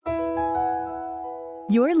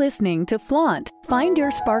You're listening to Flaunt. Find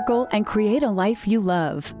your sparkle and create a life you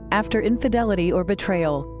love. After infidelity or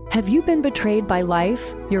betrayal, have you been betrayed by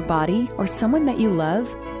life, your body, or someone that you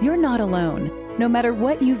love? You're not alone. No matter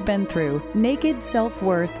what you've been through, Naked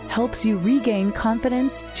Self-Worth helps you regain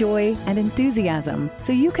confidence, joy, and enthusiasm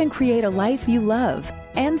so you can create a life you love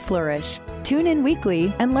and flourish. Tune in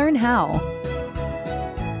weekly and learn how.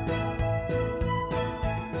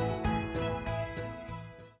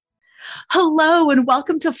 Hello and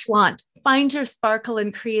welcome to Flaunt. Find your sparkle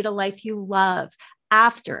and create a life you love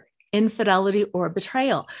after infidelity or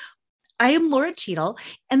betrayal. I am Laura Cheadle,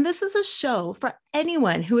 and this is a show for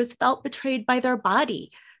anyone who has felt betrayed by their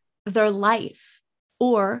body, their life,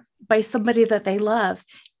 or by somebody that they love,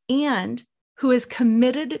 and who is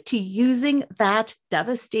committed to using that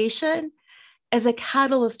devastation as a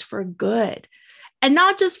catalyst for good, and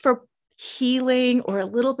not just for healing or a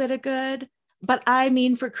little bit of good, but I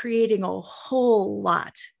mean for creating a whole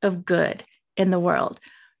lot of good in the world.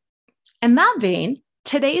 In that vein,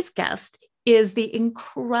 today's guest is the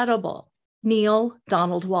incredible Neale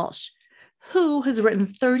Donald Walsch, who has written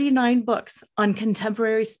 39 books on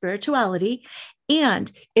contemporary spirituality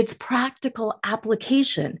and its practical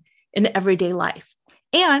application in everyday life.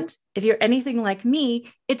 And if you're anything like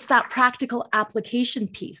me, it's that practical application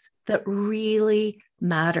piece that really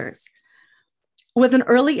matters. With an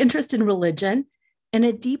early interest in religion and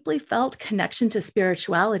a deeply felt connection to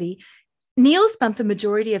spirituality, Neale spent the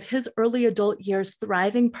majority of his early adult years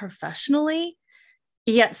thriving professionally,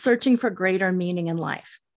 yet searching for greater meaning in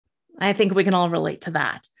life. I think we can all relate to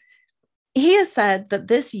that. He has said that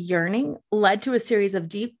this yearning led to a series of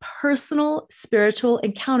deep personal spiritual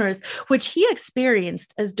encounters, which he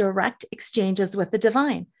experienced as direct exchanges with the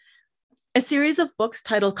divine. A series of books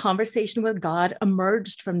titled Conversation with God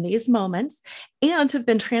emerged from these moments and have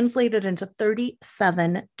been translated into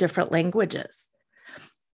 37 different languages.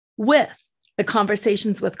 With the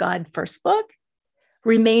Conversations with God first book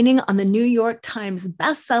remaining on the New York Times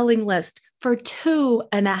bestselling list for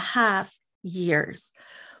 2.5 years.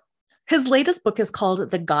 His latest book is called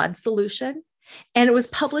The God Solution, and it was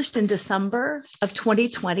published in December of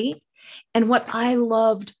 2020. And what I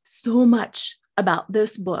loved so much about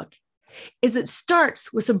this book is it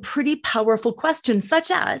starts with some pretty powerful questions,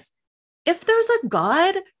 such as, if there's a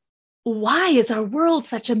God, why is our world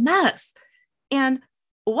such a mess? And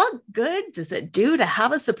what good does it do to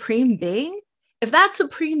have a supreme being if that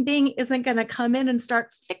supreme being isn't going to come in and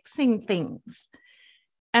start fixing things?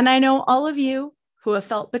 And I know all of you who have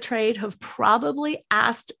felt betrayed have probably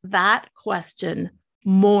asked that question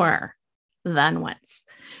more than once.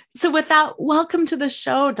 So with that, welcome to the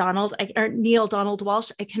show, Neale Donald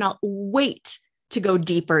Walsch. I cannot wait to go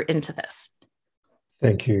deeper into this.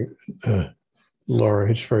 Thank you, Laura.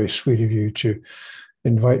 It's very sweet of you to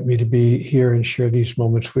invite me to be here and share these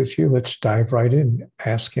moments with you. Let's dive right in.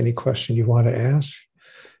 Ask any question you want to ask.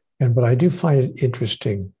 But I do find it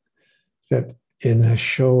interesting that in a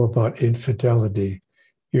show about infidelity,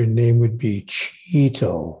 your name would be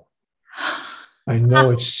Cheadle. I know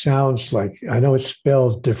it sounds like, I know it's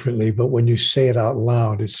spelled differently, but when you say it out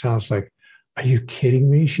loud, it sounds like, are you kidding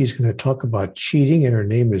me? She's going to talk about cheating and her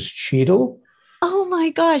name is Cheadle? Oh my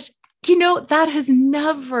gosh. You know, that has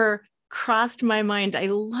never crossed my mind. I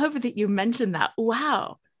love that you mentioned that.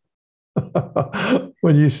 Wow.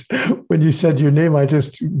 When you said your name, I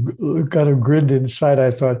just kind of grinned inside.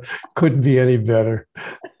 I thought, couldn't be any better.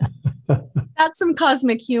 That's some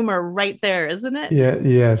cosmic humor right there, isn't it? Yeah,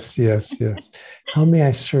 yes. How may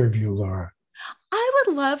I serve you, Laura? I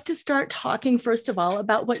would love to start talking, first of all,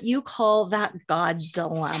 about what you call that God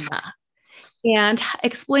dilemma, and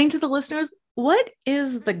explain to the listeners, what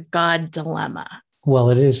is the God dilemma? Well,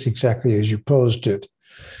 it is exactly as you posed it.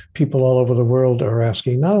 People all over the world are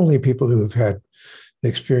asking, not only people who have had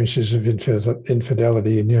experiences of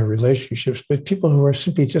infidelity in their relationships, but people who are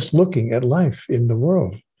simply just looking at life in the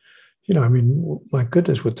world. You know, I mean, my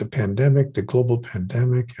goodness, with the pandemic, the global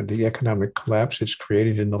pandemic, and the economic collapse it's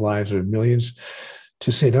created in the lives of millions,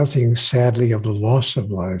 to say nothing, sadly, of the loss of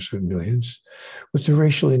lives of millions, with the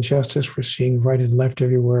racial injustice we're seeing right and left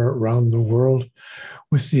everywhere around the world,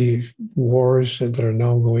 with the wars that are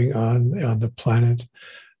now going on the planet,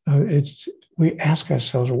 we ask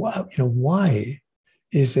ourselves, well, you know, why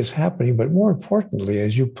is this happening? But more importantly,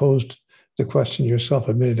 as you posed the question yourself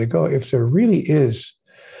a minute ago, if there really is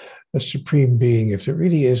a supreme being, if there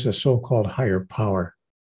really is a so-called higher power,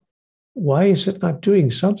 why is it not doing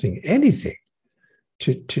something, anything,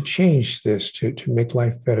 to change this, to make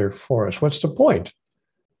life better for us? What's the point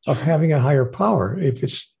of having a higher power if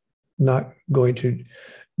it's not going to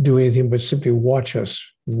do anything but simply watch us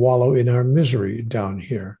wallow in our misery down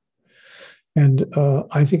here? And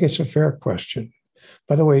I think it's a fair question.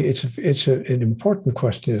 By the way, an important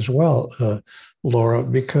question as well, Laura,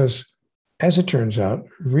 because as it turns out,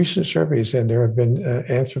 recent surveys, and there have been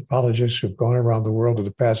anthropologists who've gone around the world in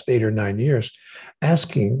the past 8 or 9 years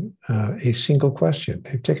asking a single question.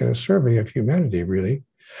 They've taken a survey of humanity, really.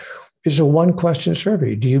 It's a one-question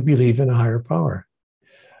survey. Do you believe in a higher power?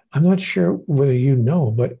 I'm not sure whether you know,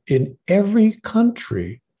 but in every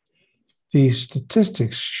country, the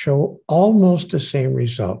statistics show almost the same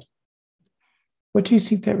result. What do you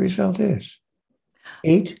think that result is?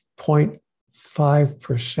 8.5%,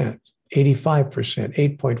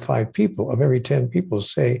 85%, 8.5 people of every 10 people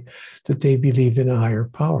say that they believe in a higher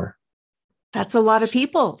power. That's a lot of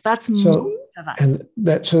people. That's most of us. And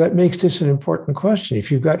that makes this an important question.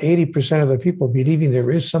 If you've got 80% of the people believing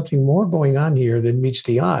there is something more going on here than meets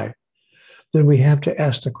the eye, then we have to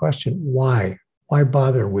ask the question, why? Why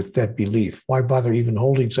bother with that belief? Why bother even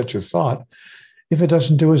holding such a thought if it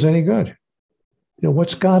doesn't do us any good?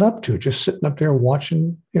 What's God up to? Just sitting up there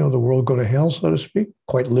watching, the world go to hell, so to speak,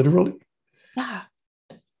 quite literally. Yeah.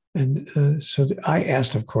 And so I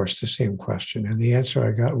asked, of course, the same question. And the answer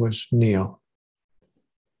I got was, Neil,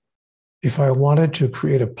 if I wanted to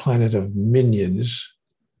create a planet of minions,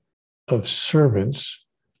 of servants,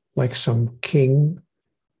 like some king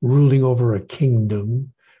ruling over a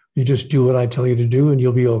kingdom, you just do what I tell you to do and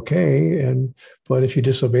you'll be okay. But if you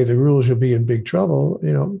disobey the rules, you'll be in big trouble.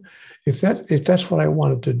 If that's what I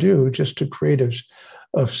wanted to do, just to create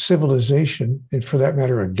a civilization, and for that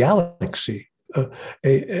matter, a galaxy,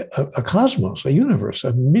 a cosmos, a universe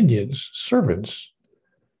of minions, servants,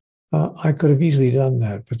 I could have easily done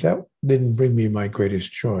that, but that didn't bring me my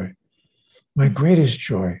greatest joy. My greatest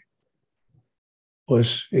joy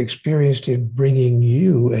was experienced in bringing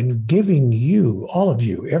you and giving you, all of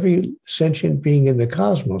you, every sentient being in the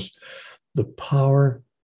cosmos, the power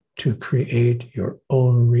to create your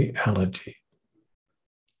own reality.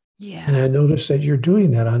 Yeah. And I noticed that you're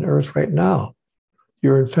doing that on Earth right now.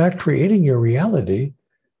 You're in fact creating your reality,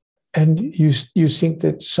 and you think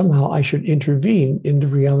that somehow I should intervene in the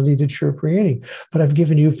reality that you're creating. But I've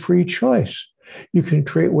given you free choice. You can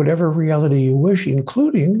create whatever reality you wish,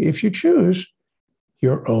 including, if you choose,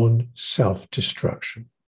 your own self-destruction.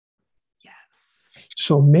 Yes.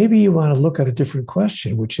 So maybe you want to look at a different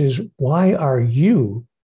question, which is, why are you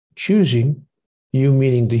choosing, you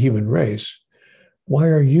meaning the human race, why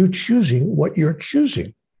are you choosing what you're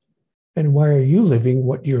choosing? And why are you living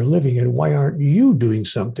what you're living? And why aren't you doing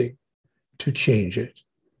something to change it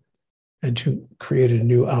and to create a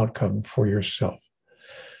new outcome for yourself?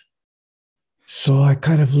 So I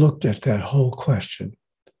kind of looked at that whole question.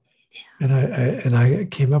 And I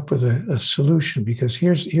came up with a solution, because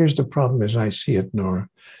here's the problem as I see it, Nora.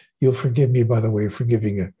 You'll forgive me, by the way, for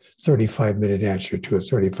giving a 35-minute answer to a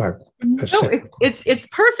 35 second. It's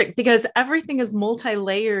perfect, because everything is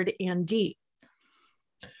multi-layered and deep.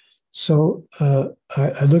 So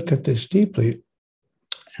I looked at this deeply,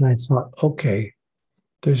 and I thought, okay,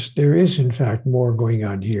 there is in fact more going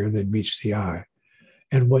on here than meets the eye.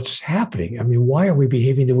 And what's happening? I mean, why are we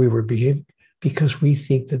behaving the way we're behaving? Because we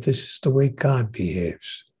think that this is the way God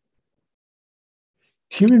behaves.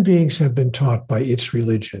 Human beings have been taught by its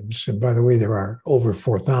religions, and by the way, there are over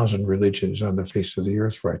 4,000 religions on the face of the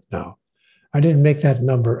earth right now. I didn't make that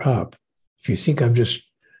number up. If you think I'm just,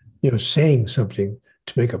 saying something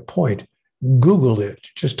to make a point, Google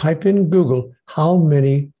it. Just type in Google, how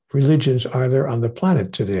many religions are there on the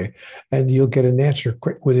planet today? And you'll get an answer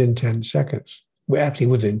quick within 10 seconds. Actually,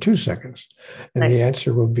 within 2 seconds. And the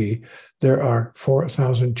answer will be, there are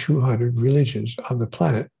 4,200 religions on the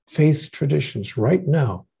planet, faith traditions right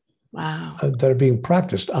now. Wow. That are being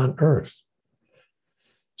practiced on Earth.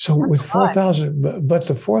 So with 4,000, but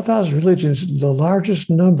the 4,000 religions, the largest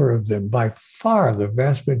number of them, by far the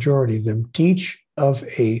vast majority of them, teach of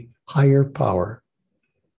a higher power.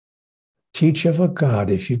 Teach of a God,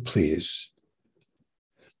 if you please,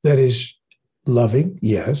 that is loving,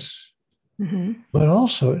 yes, but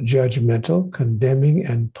also judgmental, condemning,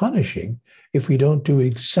 and punishing if we don't do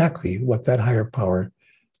exactly what that higher power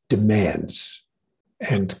demands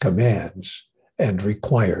and commands and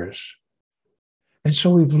requires. And so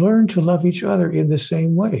we've learned to love each other in the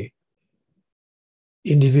same way.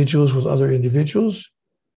 Individuals with other individuals,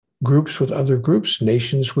 groups with other groups,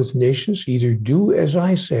 nations with nations. Either do as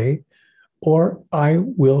I say, or I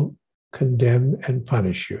will condemn and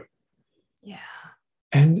punish you. Yeah.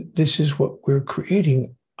 And this is what we're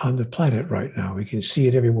creating on the planet right now. We can see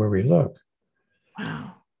it everywhere we look.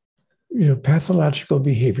 Wow. Pathological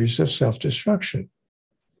behaviors of self-destruction.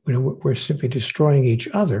 We're simply destroying each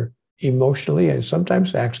other emotionally and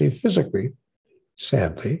sometimes actually physically,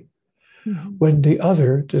 sadly. when the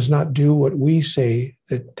other does not do what we say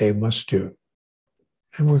that they must do.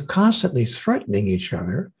 And we're constantly threatening each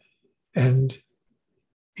other and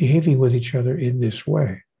behaving with each other in this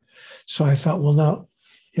way. So I thought, well, now,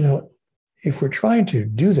 if we're trying to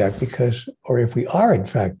do that or if we are in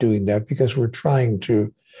fact doing that because we're trying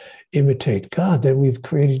to imitate God, then we've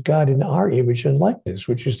created God in our image and likeness,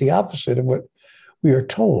 which is the opposite of what we are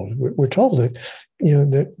told. We're told that,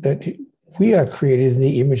 that we are created in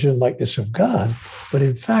the image and likeness of God, but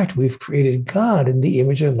in fact, we've created God in the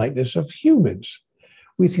image and likeness of humans.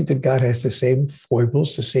 We think that God has the same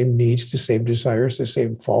foibles, the same needs, the same desires, the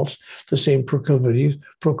same faults, the same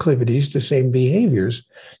proclivities, the same behaviors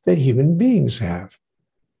that human beings have.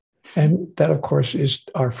 And that, of course, is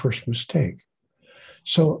our first mistake.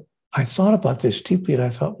 So I thought about this deeply, and I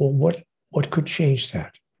thought, well, what could change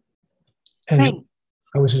that? And right.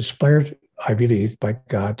 I was inspired, I believe, by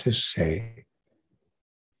God to say,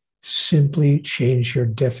 simply change your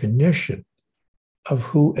definition of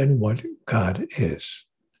who and what God is.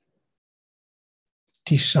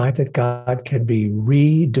 Decide that God can be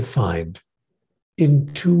redefined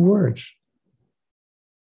in 2 words: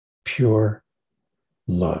 pure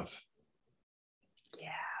love. Yeah.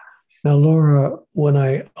 Now, Laura, when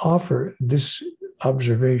I offer this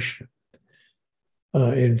observation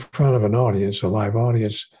in front of an audience, a live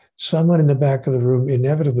audience, someone in the back of the room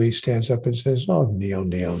inevitably stands up and says, "Oh, Neil,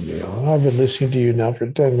 I've been listening to you now for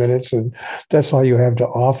 10 minutes, and that's all you have to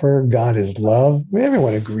offer. God is love." I mean,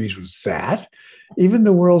 everyone agrees with that. Even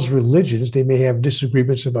the world's religions, they may have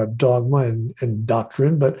disagreements about dogma and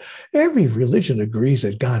doctrine, but every religion agrees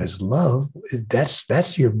that God is love.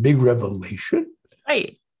 That's your big revelation.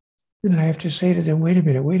 Right. And I have to say to them, wait a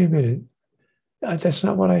minute. That's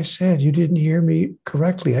not what I said. You didn't hear me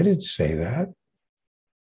correctly. I didn't say that.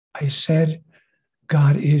 I said,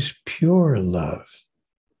 God is pure love.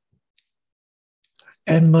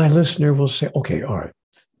 And my listener will say, okay, all right,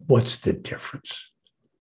 what's the difference?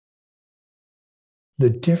 The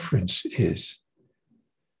difference is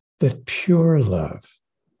that pure love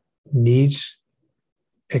needs,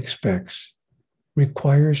 expects,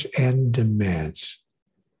 requires, and demands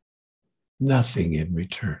nothing in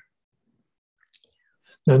return.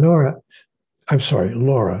 Now, Laura,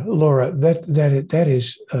 that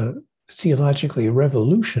is theologically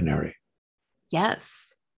revolutionary. Yes.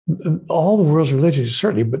 All the world's religions,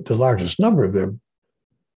 certainly, but the largest number of them,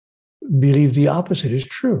 believe the opposite is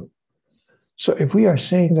true. So if we are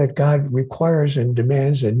saying that God requires and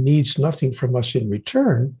demands and needs nothing from us in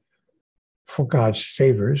return for God's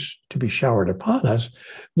favors to be showered upon us,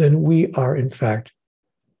 then we are in fact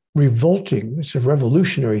revolting. It's a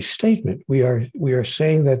revolutionary statement. We are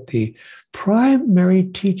saying that the primary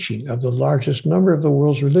teaching of the largest number of the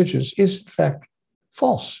world's religions is in fact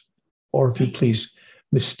false, or if you please,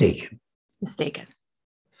 mistaken.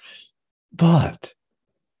 But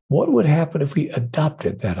what would happen if we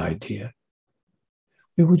adopted that idea?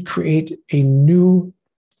 We would create a new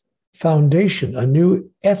foundation, a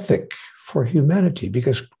new ethic for humanity,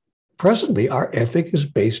 because presently our ethic is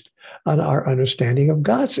based on our understanding of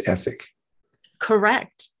God's ethic.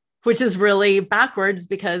 Correct. Which is really backwards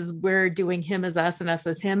because we're doing him as us and us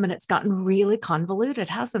as him, and it's gotten really convoluted,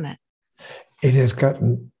 hasn't it? It has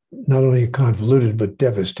gotten not only convoluted, but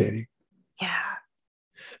devastating. Yeah.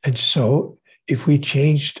 And so if we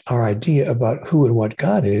changed our idea about who and what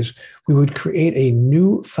God is, we would create a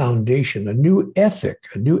new foundation, a new ethic,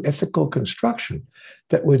 a new ethical construction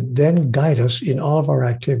that would then guide us in all of our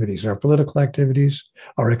activities, our political activities,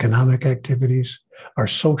 our economic activities, our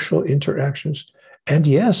social interactions, and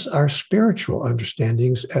yes, our spiritual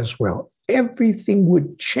understandings as well. Everything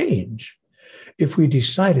would change if we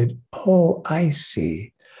decided, oh, I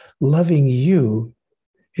see, loving you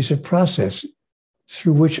is a process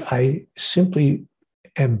through which I simply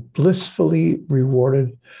am blissfully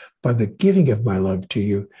rewarded by the giving of my love to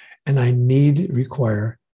you, and I need,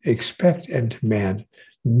 require, expect, and demand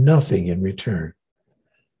nothing in return.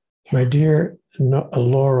 Yeah. My dear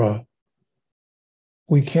Laura,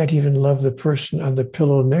 we can't even love the person on the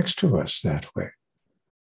pillow next to us that way,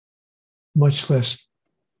 much less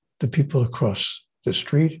the people across the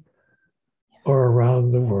street or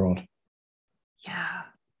around the world. Yeah.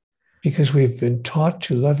 Because we've been taught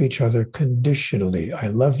to love each other conditionally. I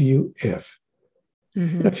love you if.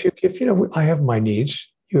 Mm-hmm. If I have my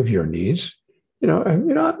needs, you have your needs.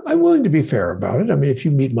 I'm willing to be fair about it. I mean, if you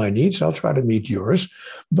meet my needs, I'll try to meet yours.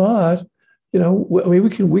 But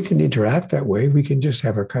we can interact that way. We can just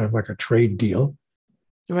have a kind of like a trade deal.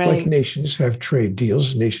 Right. Like nations have trade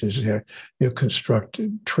deals. Nations have construct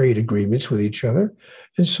trade agreements with each other,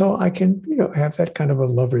 and so I can have that kind of a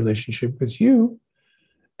love relationship with you.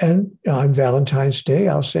 And on Valentine's Day,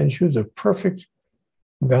 I'll send you the perfect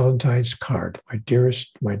Valentine's card. My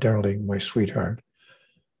dearest, my darling, my sweetheart,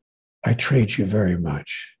 I trade you very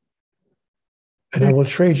much. And I will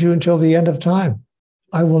trade you until the end of time.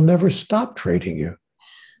 I will never stop trading you.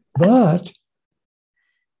 But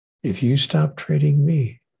if you stop trading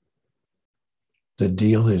me, the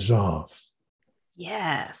deal is off.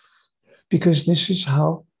 Yes. Because this is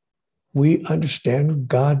how we understand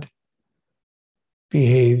God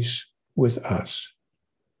behaves with us.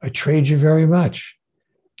 I trade you very much.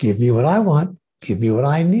 Give me what I want. Give me what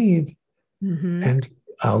I need. Mm-hmm. And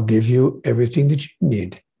I'll give you everything that you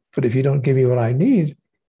need. But if you don't give me what I need,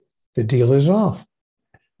 the deal is off.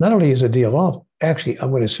 Not only is the deal off, actually, I'm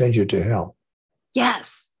going to send you to hell.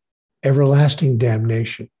 Yes. Everlasting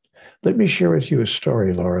damnation. Let me share with you a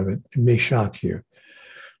story, Laura, that may shock you.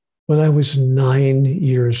 When I was 9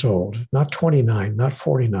 years old, not 29, not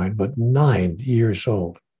 49, but 9 years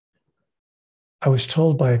old, I was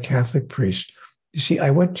told by a Catholic priest, you see,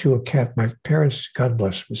 I went to my parents, God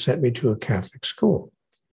bless them, sent me to a Catholic school.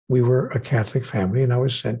 We were a Catholic family, and I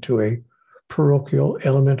was sent to a parochial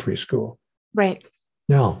elementary school. Right.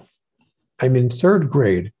 Now, I'm in 3rd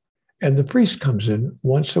grade, and the priest comes in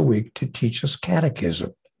once a week to teach us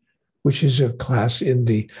catechism, which is a class in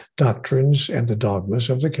the doctrines and the dogmas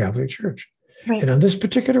of the Catholic Church. Right. And on this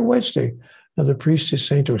particular Wednesday, now the priest is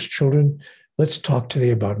saying to us, children, let's talk today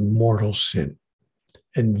about mortal sin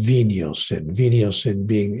and venial sin. Venial sin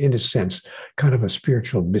being, in a sense, kind of a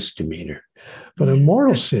spiritual misdemeanor. But a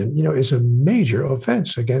mortal sin, is a major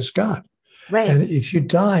offense against God. Right. And if you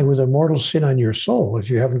die with a mortal sin on your soul, if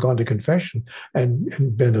you haven't gone to confession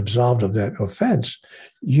and been absolved of that offense,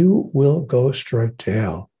 you will go straight to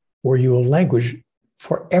hell, where you will languish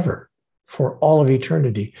forever, for all of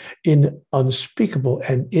eternity, in unspeakable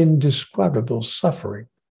and indescribable suffering.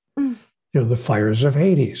 Mm. The fires of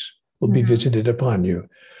Hades will be visited upon you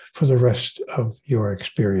for the rest of your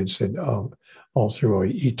experience and all through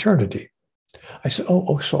eternity. I said,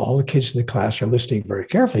 so all the kids in the class are listening very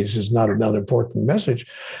carefully. This is not an unimportant message.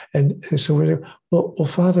 And so we're there, well,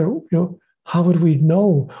 Father, how would we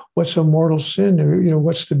know what's a mortal sin or,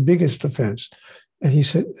 what's the biggest offense? And he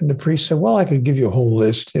said, and the priest said, well, I could give you a whole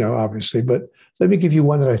list, obviously, but let me give you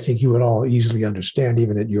one that I think you would all easily understand,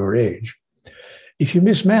 even at your age. If you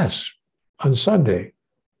miss Mass on Sunday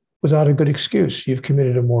without a good excuse, you've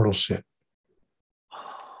committed a mortal sin.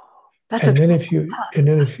 And then if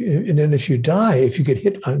you die, if you get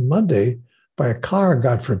hit on Monday by a car,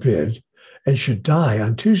 God forbid, and should die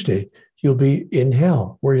on Tuesday, you'll be in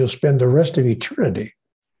hell, where you'll spend the rest of eternity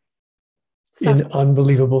in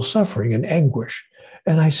unbelievable suffering and anguish.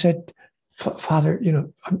 And I said, Father,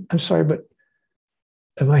 I'm sorry, but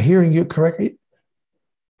am I hearing you correctly?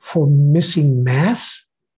 For missing Mass?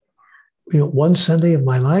 One Sunday of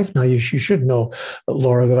my life. Now, you should know,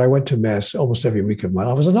 Laura, that I went to Mass almost every week of my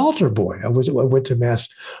life. I was an altar boy. I went to Mass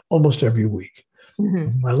almost every week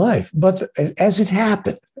of my life. But as it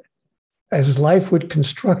happened, as life would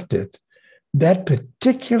construct it, that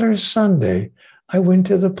particular Sunday, I went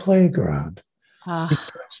to the playground to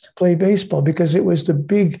play baseball, because it was the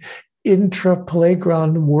big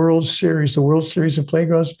intra-playground World Series, the World Series of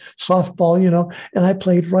Playgrounds, softball, and I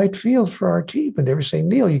played right field for our team. And they were saying,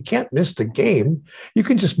 Neil, you can't miss the game. You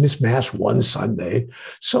can just miss Mass one Sunday.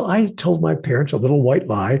 So I told my parents a little white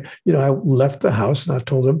lie. I left the house and I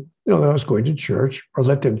told them, that I was going to church, or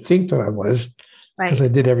let them think that I was, because I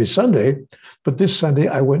did every Sunday. But this Sunday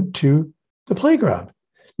I went to the playground.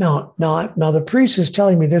 Now the priest is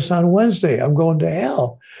telling me this on Wednesday. I'm going to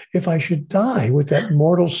hell if I should die with that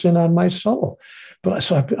mortal sin on my soul. But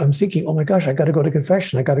so I'm thinking, oh my gosh, I got to go to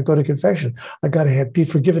confession. I got to be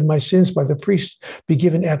forgiven my sins by the priest, be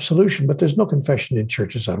given absolution. But there's no confession in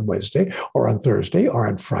churches on Wednesday or on Thursday or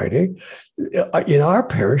on Friday. In our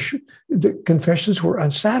parish, the confessions were on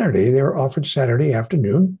Saturday. They were offered Saturday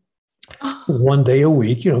afternoon, one day a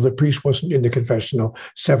week. The priest wasn't in the confessional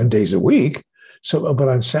 7 days a week. So, but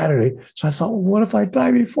on Saturday, so I thought, well, what if I die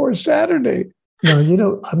before Saturday?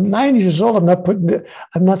 No, I'm 9 years old.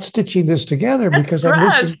 I'm not stitching this together, because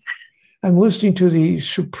I'm listening to the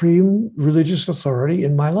supreme religious authority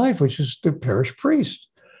in my life, which is the parish priest.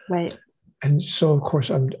 Right. And so, of course,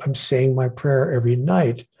 I'm saying my prayer every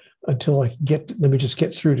night until let me just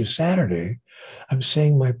get through to Saturday. I'm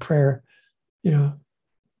saying my prayer,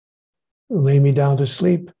 lay me down to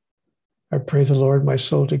sleep. I pray the Lord my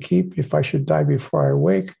soul to keep. If I should die before I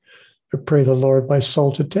wake, I pray the Lord my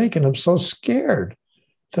soul to take. And I'm so scared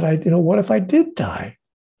that what if I did die?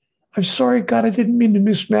 I'm sorry, God, I didn't mean to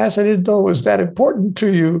miss Mass. I didn't know it was that important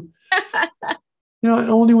to you. And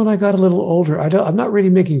only when I got a little older, I'm not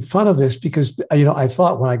really making fun of this because, I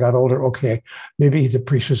thought when I got older, okay, maybe the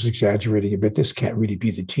priest was exaggerating a bit. This can't really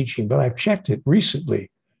be the teaching, but I've checked it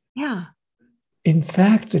recently. Yeah. In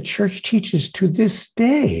fact, the church teaches to this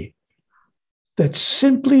day that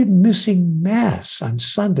simply missing Mass on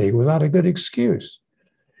Sunday without a good excuse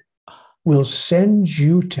will send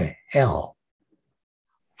you to hell.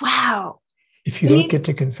 Wow. If you don't get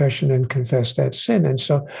to confession and confess that sin,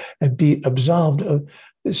 and be absolved of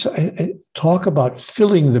this, and talk about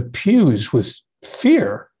filling the pews with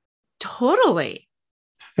fear. Totally.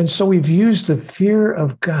 And so we've used the fear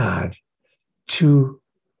of God to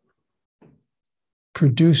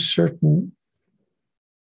produce certain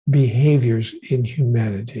behaviors in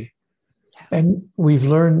humanity. Yes. And we've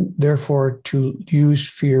learned, therefore, to use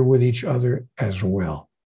fear with each other as well.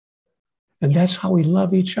 And that's how we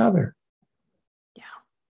love each other.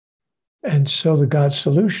 And so the God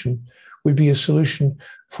solution would be a solution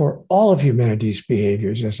for all of humanity's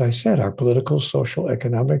behaviors. As I said, our political, social,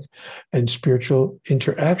 economic, and spiritual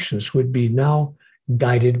interactions would be now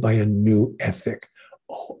guided by a new ethic.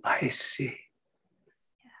 Oh, I see.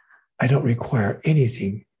 I don't require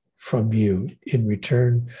anything from you in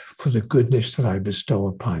return for the goodness that I bestow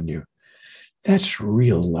upon you. That's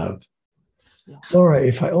real love. Laura,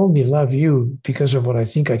 if I only love you because of what I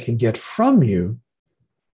think I can get from you,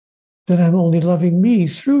 then I'm only loving me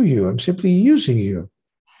through you. I'm simply using you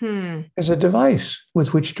as a device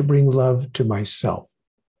with which to bring love to myself.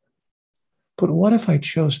 But what if I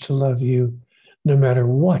chose to love you no matter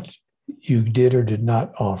what you did or did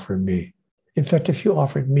not offer me? In fact, if you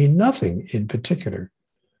offered me nothing in particular,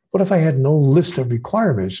 what if I had no list of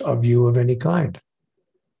requirements of you of any kind?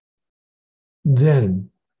 Then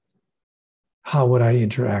how would I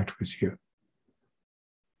interact with you?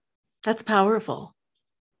 That's powerful.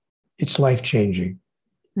 It's life-changing.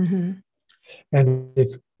 Mm-hmm. And if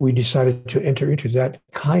we decided to enter into that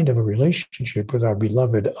kind of a relationship with our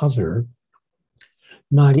beloved other,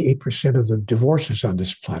 98% of the divorces on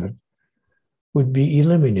this planet would be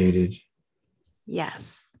eliminated.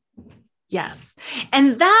 Yes. Yes.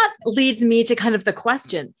 And that leads me to kind of the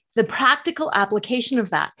question, the practical application of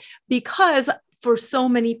that, because for so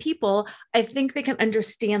many people, I think they can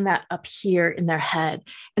understand that up here in their head.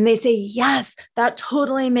 And they say, yes, that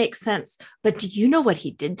totally makes sense. But do you know what he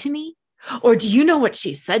did to me? Or do you know what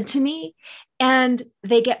she said to me? And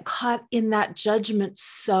they get caught in that judgment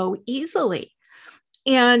so easily.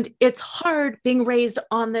 And it's hard being raised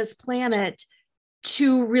on this planet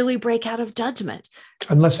to really break out of judgment.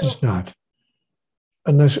 Unless it's not.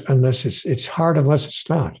 Unless it's hard, unless it's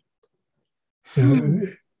not.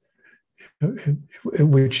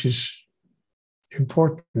 Which is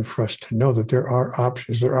important for us to know that there are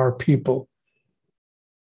options, there are people,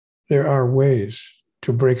 there are ways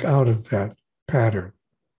to break out of that pattern.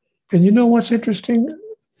 And you know what's interesting,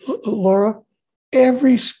 Laura?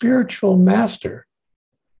 Every spiritual master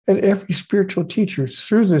and every spiritual teacher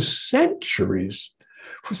through the centuries,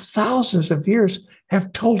 for thousands of years,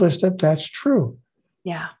 have told us that that's true.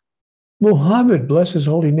 Yeah. Muhammad, bless his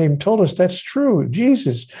holy name, told us that's true.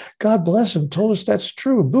 Jesus, God bless him, told us that's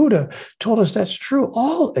true. Buddha told us that's true.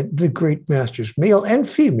 All the great masters, male and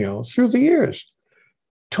female, through the years,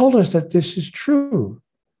 told us that this is true,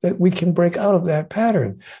 that we can break out of that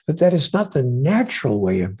pattern, that is not the natural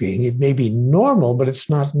way of being. It may be normal, but it's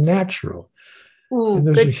not natural. Ooh, and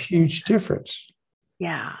there's a huge difference.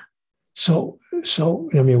 Yeah. So,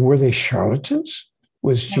 were they charlatans?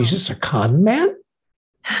 Was Jesus a con man?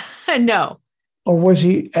 No. Or was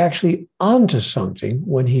he actually onto something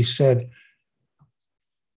when he said,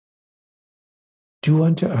 do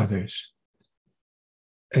unto others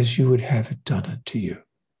as you would have it done unto you?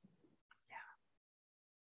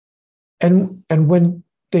 Yeah. And when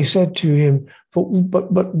they said to him,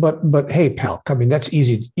 but hey, pal, I mean, that's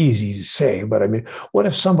easy to say, but I mean, what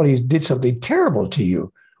if somebody did something terrible to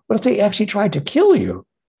you? What if they actually tried to kill you?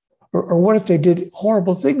 Or what if they did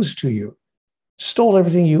horrible things to you? Stole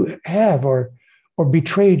everything you have, or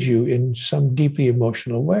betrayed you in some deeply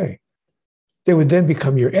emotional way? They would then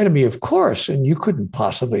become your enemy, of course, and you couldn't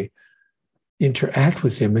possibly interact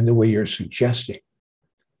with them in the way you're suggesting.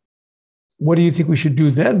 What do you think we should do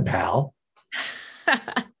then, pal?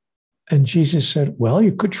 And Jesus said, well,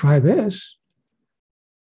 you could try this.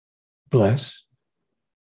 Bless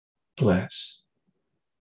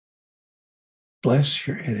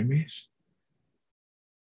your enemies.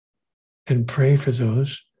 And pray for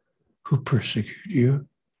those who persecute you,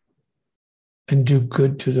 and do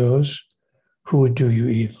good to those who would do you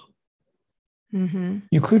evil. Mm-hmm.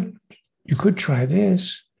 You could try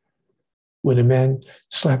this. When a man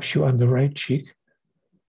slaps you on the right cheek,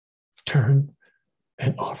 turn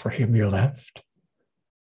and offer him your left.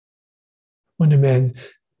 When a man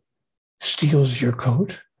steals your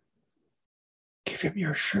coat, give him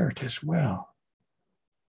your shirt as well.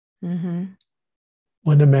 Mm-hmm.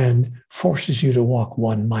 When a man forces you to walk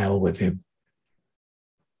 1 mile with him,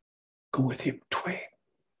 go with him twain.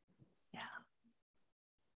 Yeah.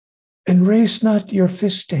 And raise not your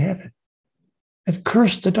fist to heaven, and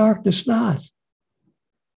curse the darkness not,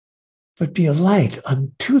 but be a light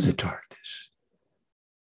unto the darkness,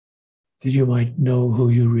 that you might know who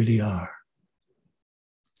you really are,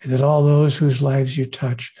 and that all those whose lives you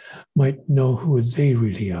touch might know who they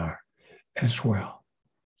really are as well.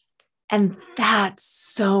 And that's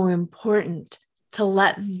so important, to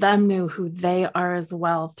let them know who they are as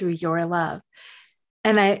well through your love.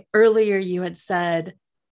 And earlier you had said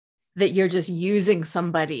that you're just using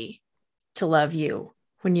somebody to love you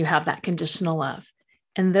when you have that conditional love.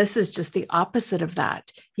 And this is just the opposite of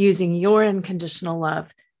that, using your unconditional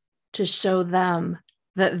love to show them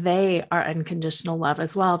that they are unconditional love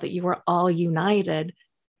as well, that you are all united,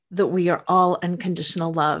 that we are all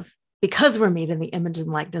unconditional love because we're made in the image and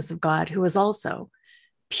likeness of God, who is also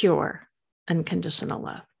pure, unconditional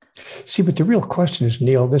love. See, but the real question is,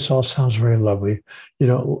 Neil, this all sounds very lovely.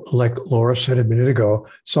 Like Laura said a minute ago,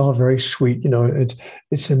 it's all very sweet.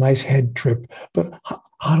 It's a nice head trip. But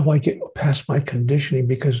how do I get past my conditioning?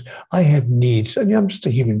 Because I have needs. I mean, I'm just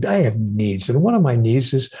a human. I have needs. And one of my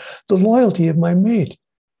needs is the loyalty of my mate.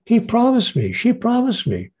 He promised me, she promised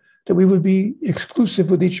me that we would be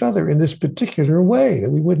exclusive with each other in this particular way,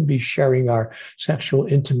 that we wouldn't be sharing our sexual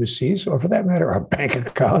intimacies, or for that matter, our bank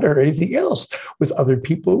account or anything else with other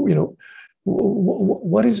people.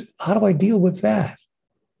 How do I deal with that?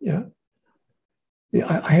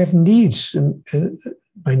 I have needs, and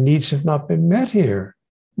my needs have not been met here.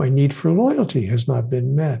 My need for loyalty has not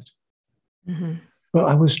been met. Mm-hmm. Well,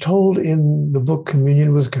 I was told in the book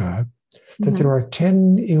Communion with God that there are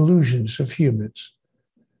 10 illusions of humans.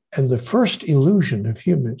 And the first illusion of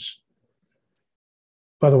humans,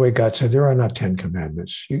 by the way, God said there are not 10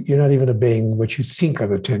 commandments. You're not even obeying what you think are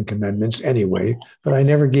the 10 commandments anyway, but I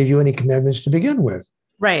never gave you any commandments to begin with.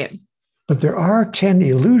 Right. But there are 10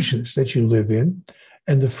 illusions that you live in.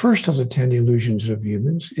 And the first of the 10 illusions of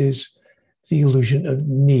humans is the illusion of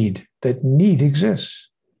need, that need exists.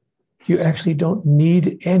 You actually don't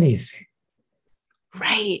need anything.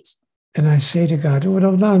 Right. And I say to God,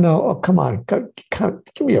 no, oh, come on,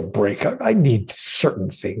 give me a break. I need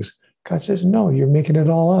certain things. God says, no, you're making it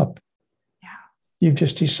all up. Yeah. You've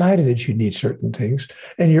just decided that you need certain things,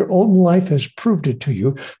 and your own life has proved it to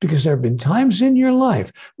you, because there have been times in your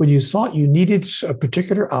life when you thought you needed a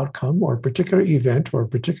particular outcome or a particular event or a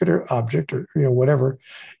particular object or whatever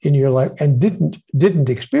in your life, and didn't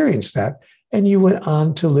experience that, and you went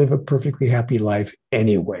on to live a perfectly happy life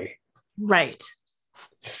anyway. Right.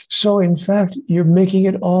 So, in fact, you're making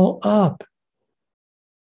it all up.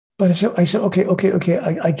 But I said, okay,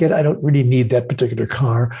 I get it. I don't really need that particular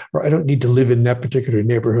car, or I don't need to live in that particular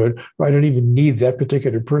neighborhood, or I don't even need that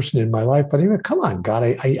particular person in my life. But anyway, come on, God,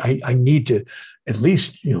 I need to at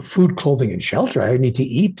least, food, clothing, and shelter. I need to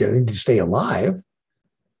eat. I need to stay alive.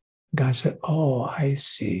 God said, oh, I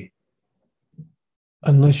see.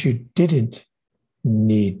 Unless you didn't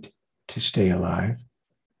need to stay alive,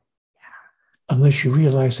 unless you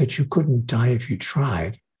realize that you couldn't die if you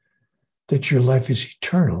tried, that your life is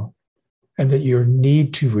eternal, and that your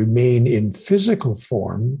need to remain in physical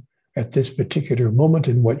form at this particular moment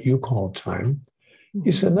in what you call time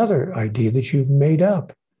is another idea that you've made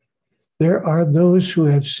up. There are those who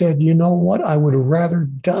have said, you know what, I would rather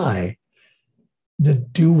die than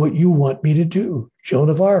do what you want me to do. Joan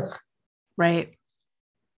of Arc. Right.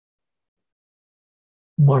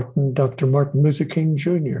 Dr. Martin Luther King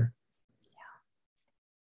Jr.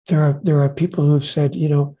 There are people who have said,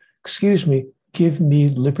 excuse me, give me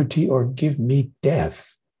liberty or give me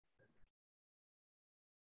death.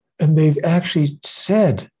 And they've actually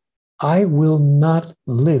said, I will not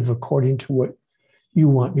live according to what you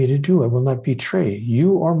want me to do. I will not betray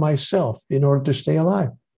you or myself in order to stay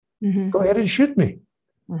alive. Mm-hmm. Go ahead and shoot me.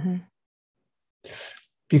 Mm-hmm.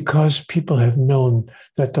 Because people have known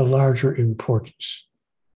that the larger importance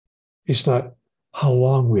is not how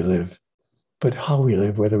long we live, but how we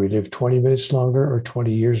live, whether we live 20 minutes longer or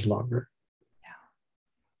 20 years longer. Yeah.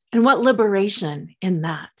 And what liberation in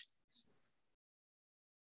that?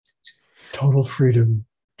 Total freedom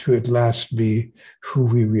to at last be who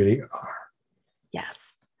we really are.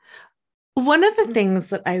 Yes. One of the things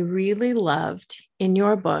that I really loved in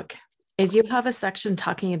your book is you have a section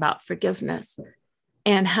talking about forgiveness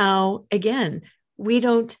and how, again, we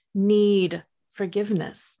don't need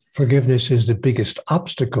forgiveness. Forgiveness is the biggest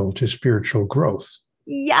obstacle to spiritual growth.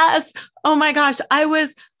 Yes. Oh my gosh. I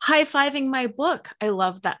was high-fiving my book. I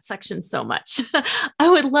love that section so much. I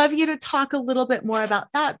would love you to talk a little bit more about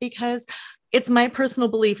that, because it's my personal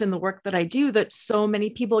belief in the work that I do that so many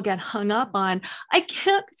people get hung up on. I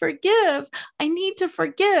can't forgive. I need to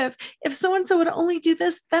forgive. If so-and-so would only do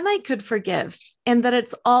this, then I could forgive. And that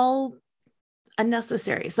it's all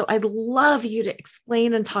unnecessary. So I'd love you to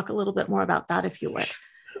explain and talk a little bit more about that, if you would.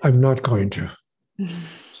 I'm not going to.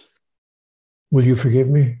 Will you forgive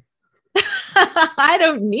me? I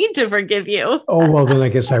don't need to forgive you. Oh, well, then I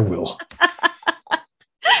guess I will.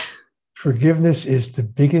 Forgiveness is the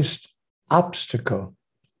biggest obstacle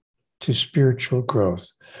to spiritual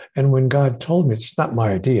growth. And when God told me, it's not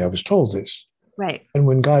my idea, I was told this. Right. And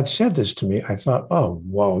when God said this to me, I thought, oh,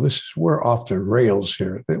 whoa, we're off the rails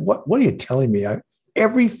here. What are you telling me?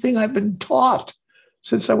 Everything I've been taught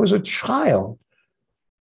since I was a child,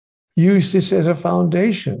 use this as a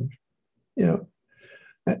foundation,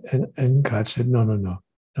 And God said, no.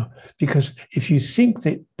 Because if you think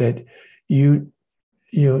that that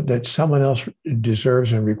someone else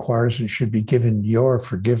deserves and requires and should be given your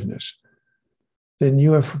forgiveness, then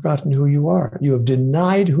you have forgotten who you are. You have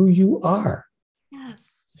denied who you are.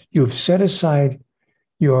 Yes. You have set aside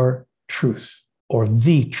your truth or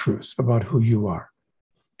the truth about who you are.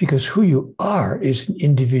 Because who you are is an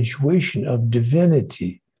individuation of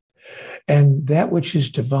divinity. And that which is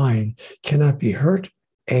divine cannot be hurt,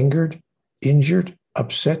 angered, injured,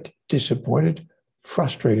 upset, disappointed,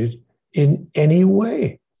 frustrated in any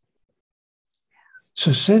way.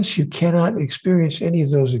 So since you cannot experience any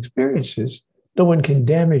of those experiences, no one can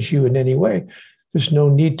damage you in any way. There's no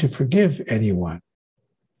need to forgive anyone.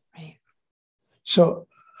 Right. So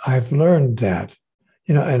I've learned that,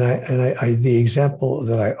 and I the example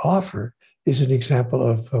that I offer is an example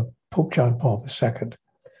of Pope John Paul II.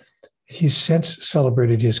 He's since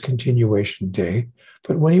celebrated his continuation day,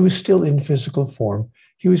 but when he was still in physical form,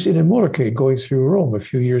 he was in a motorcade going through Rome a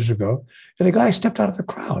few years ago, and a guy stepped out of the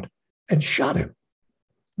crowd and shot him.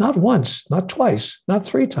 Not once, not twice, not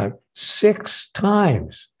 3 times, 6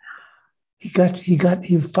 times.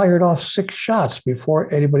 He fired off 6 shots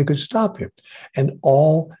before anybody could stop him. And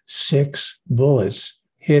all 6 bullets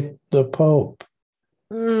hit the Pope.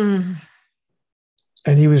 Mm.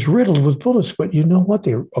 And he was riddled with bullets. But you know what?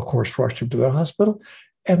 They, of course, rushed him to the hospital.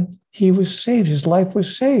 And he was saved. His life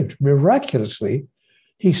was saved. Miraculously,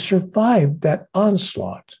 he survived that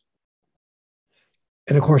onslaught.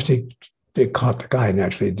 And of course, they caught the guy and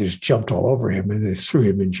actually just jumped all over him and they threw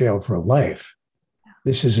him in jail for life.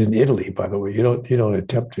 This is in Italy, by the way. You don't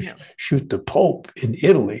attempt to shoot the Pope in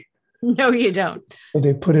Italy. No, you don't. But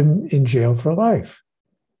they put him in jail for life,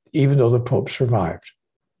 even though the Pope survived.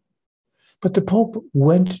 But the Pope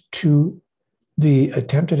went to the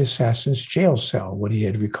attempted assassin's jail cell when he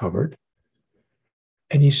had recovered,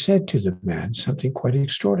 and he said to the man something quite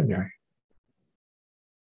extraordinary.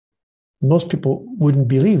 Most people wouldn't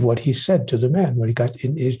believe what he said to the man when he got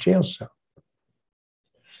in his jail cell.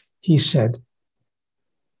 He said,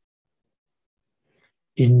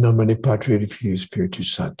 "In nomine Patri et Filii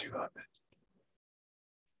Spiritus Sancti, Amen."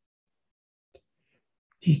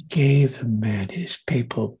 He gave the man his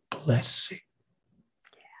papal blessing.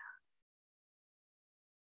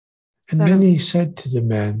 And then he said to the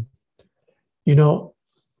man,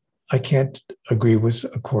 I can't agree with,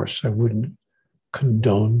 of course, I wouldn't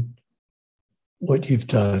condone what you've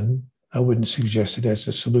done. I wouldn't suggest it as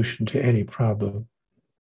a solution to any problem.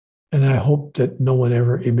 And I hope that no one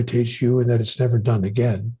ever imitates you and that it's never done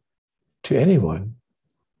again to anyone.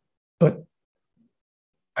 But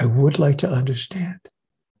I would like to understand.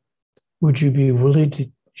 Would you be willing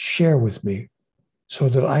to share with me so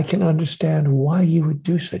that I can understand why you would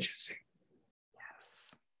do such a thing?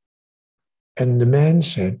 Yes. And the man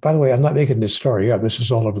said, by the way, I'm not making this story up. This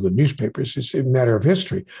is all over the newspapers. It's a matter of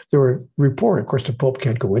history. There were reporters. Of course, the Pope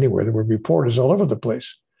can't go anywhere. There were reporters all over the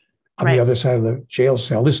place on the other side of the jail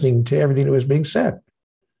cell listening to everything that was being said.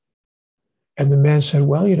 And the man said,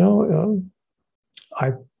 well,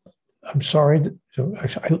 I'm sorry. I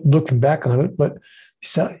looked back on it, but he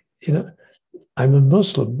said, I'm a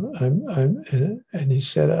Muslim. And he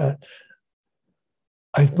said,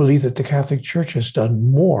 I believe that the Catholic Church has done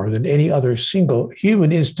more than any other single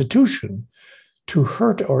human institution to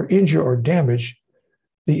hurt or injure or damage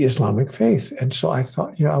the Islamic faith. And so I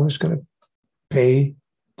thought, I was going to pay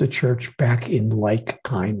the church back in like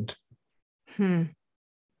kind.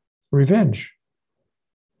 Revenge.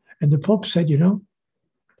 And the Pope said,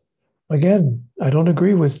 again, I don't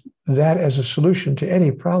agree with that as a solution to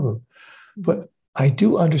any problem, but I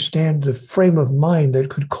do understand the frame of mind that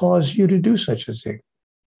could cause you to do such a thing.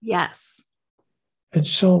 Yes. And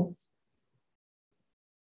so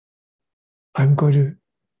I'm going to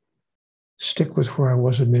stick with where I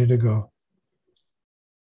was a minute ago.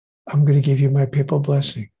 I'm going to give you my papal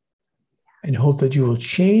blessing and hope that you will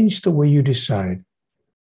change the way you decide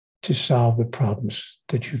to solve the problems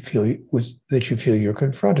that you feel you're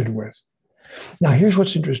confronted with. Now, here's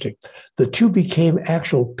what's interesting. The two became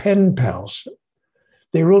actual pen pals.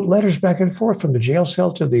 They wrote letters back and forth from the jail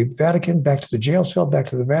cell to the Vatican, back to the jail cell, back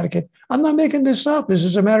to the Vatican. I'm not making this up. This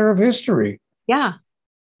is a matter of history. Yeah.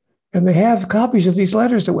 And they have copies of these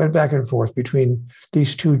letters that went back and forth between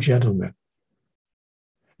these two gentlemen.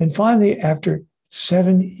 And finally, after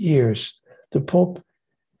 7 years, the Pope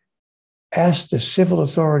asked the civil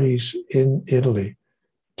authorities in Italy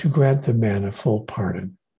to grant the man a full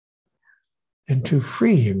pardon and to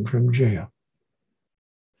free him from jail.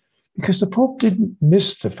 Because the Pope didn't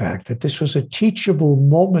miss the fact that this was a teachable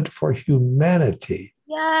moment for humanity.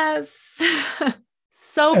 Yes.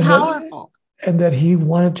 So powerful. And that he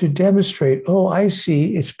wanted to demonstrate, oh, I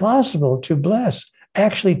see, it's possible to bless,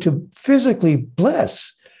 actually to physically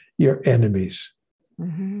bless your enemies,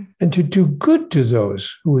 and to do good to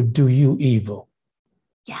those who would do you evil.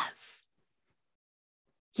 Yes.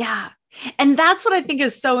 Yeah. And that's what I think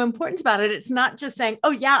is so important about it. It's not just saying, oh,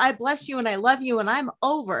 yeah, I bless you and I love you and I'm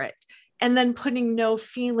over it. And then putting no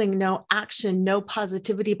feeling, no action, no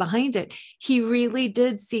positivity behind it. He really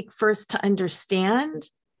did seek first to understand.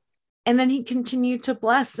 And then he continued to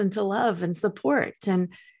bless and to love and support. And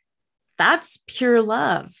that's pure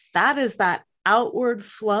love. That is that outward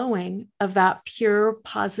flowing of that pure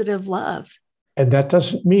positive love. And that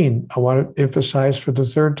doesn't mean, I want to emphasize for the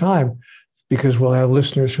third time, because we'll have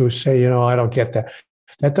listeners who say, I don't get that.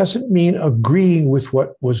 That doesn't mean agreeing with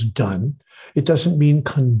what was done. It doesn't mean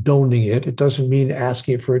condoning it. It doesn't mean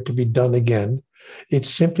asking for it to be done again. It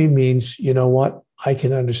simply means, you know what? I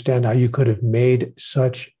can understand how you could have made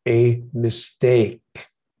such a mistake.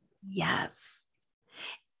 Yes.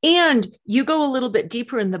 And you go a little bit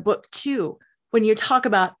deeper in the book too, when you talk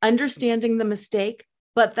about understanding the mistake,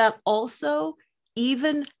 but that also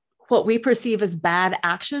even what we perceive as bad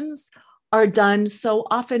actions are done so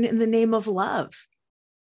often in the name of love.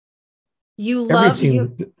 You love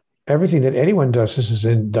everything that anyone does is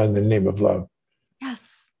done in the name of love.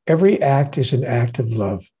 Yes. Every act is an act of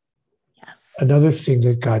love. Yes. Another thing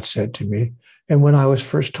that God said to me, and when I was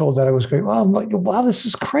first told that, I was going, well, I'm like, wow, this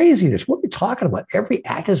is craziness. What are we talking about? Every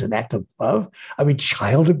act is an act of love. I mean,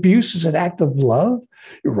 child abuse is an act of love.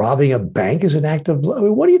 Robbing a bank is an act of love. I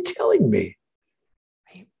mean, what are you telling me?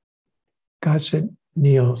 Right. God said,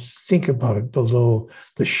 Neil, think about it below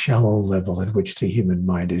the shallow level at which the human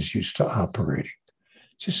mind is used to operating.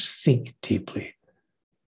 Just think deeply.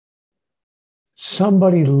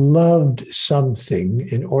 Somebody loved something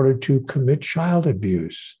in order to commit child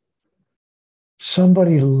abuse.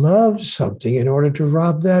 Somebody loved something in order to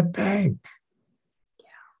rob that bank.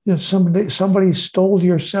 Somebody stole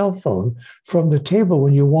your cell phone from the table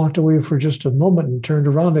when you walked away for just a moment and turned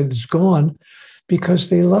around and it's gone because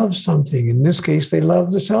they love something. In this case, they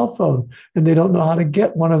love the cell phone and they don't know how to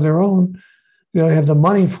get one of their own. They don't have the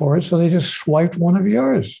money for it, so they just swiped one of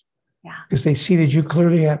yours. Yeah. Because they see that you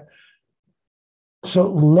clearly have. So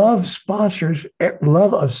love sponsors,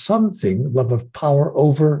 love of something, love of power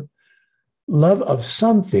over, love of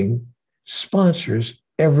something sponsors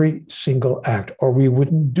every single act, or we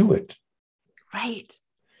wouldn't do it. Right.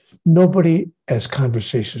 Nobody, as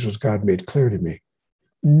Conversations with God made clear to me,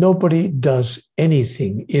 nobody does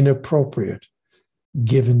anything inappropriate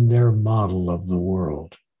given their model of the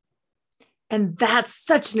world. And that's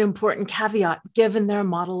such an important caveat, given their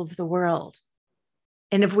model of the world.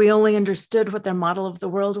 And if we only understood what their model of the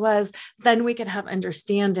world was, then we could have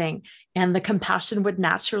understanding and the compassion would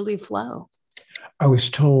naturally flow. I was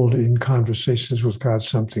told in Conversations with God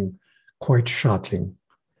something quite shocking.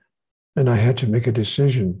 And I had to make a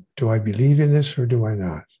decision. Do I believe in this or do I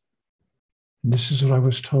not? And this is what I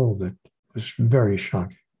was told that was very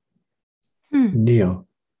shocking. Neil,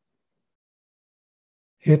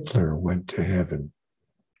 Hitler went to heaven.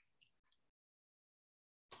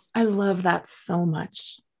 I love that so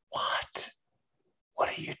much. What? What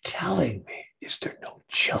are you telling me? Is there no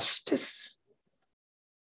justice?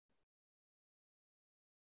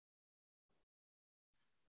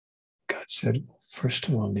 God said, first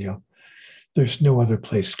of all, Neil, there's no other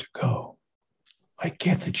place to go. I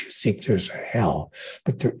get that you think there's a hell,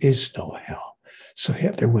 but there is no hell. So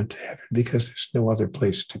Hitler went to heaven because there's no other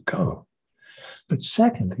place to go. But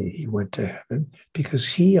secondly, he went to heaven because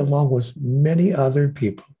he, along with many other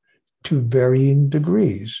people, to varying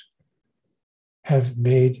degrees, have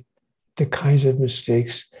made the kinds of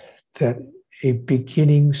mistakes that a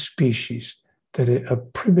beginning species, that a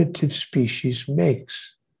primitive species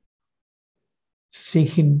makes.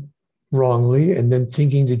 thinking wrongly and then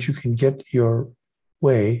thinking that you can get your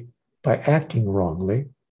way by acting wrongly,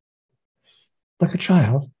 like a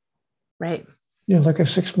child. Right. Like a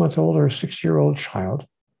 6-month-old or a 6-year-old child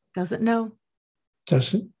Doesn't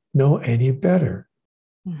know any better.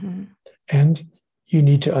 Mm-hmm. And you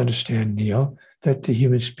need to understand, Neil, that the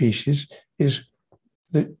human species is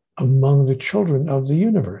among the children of the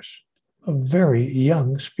universe, a very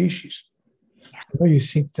young species. I know you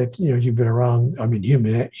think that you've been around. I mean,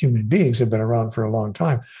 human beings have been around for a long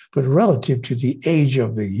time, but relative to the age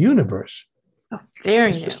of the universe,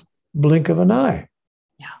 very new. Blink of an eye.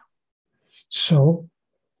 Yeah. So,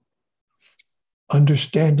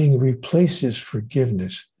 understanding replaces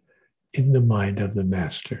forgiveness in the mind of the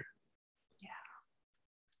master. Yeah.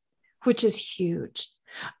 Which is huge.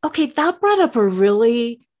 Okay, that brought up a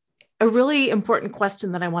really important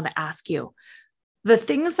question that I want to ask you. The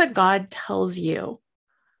things that God tells you,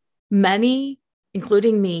 many,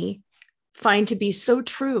 including me, find to be so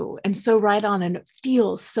true and so right on, and it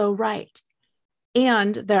feels so right.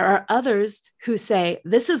 And there are others who say,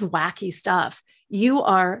 this is wacky stuff. You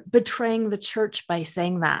are betraying the church by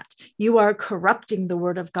saying that. You are corrupting the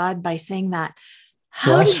word of God by saying that.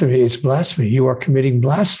 Blasphemy is blasphemy. You are committing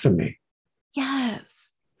blasphemy.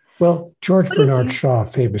 Yes. Well, George Bernard Shaw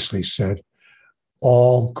famously said,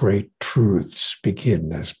 all great truths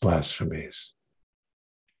begin as blasphemies.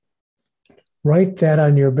 Write that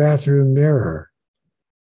on your bathroom mirror.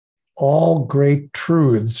 All great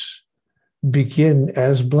truths begin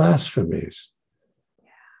as blasphemies.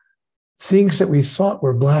 Things that we thought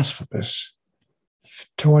were blasphemous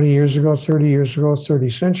 20 years ago, 30 years ago, 30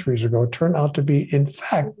 centuries ago turn out to be, in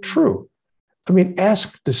fact, true. I mean,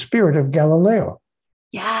 ask the spirit of Galileo.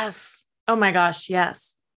 Yes. Oh my gosh,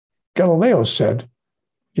 yes. Galileo said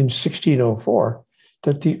in 1604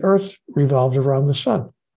 that the earth revolved around the sun.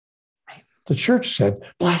 Right. The church said,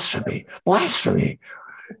 blasphemy, blasphemy.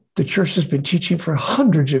 The church has been teaching for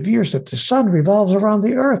hundreds of years that the sun revolves around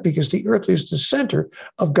the earth because the earth is the center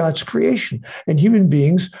of God's creation. And human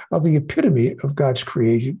beings are the epitome of God's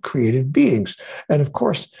created beings. And of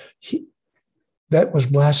course, that was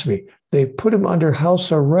blasphemy. They put him under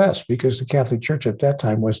house arrest because the Catholic Church at that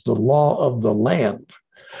time was the law of the land.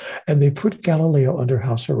 And they put Galileo under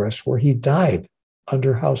house arrest, where he died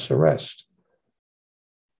under house arrest.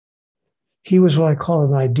 He was what I call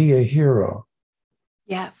an idea hero.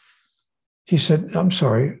 Yes. He said, I'm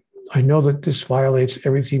sorry, I know that this violates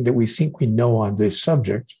everything that we think we know on this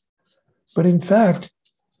subject, but in fact,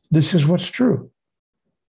 this is what's true.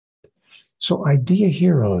 So idea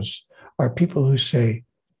heroes are people who say,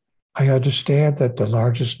 I understand that the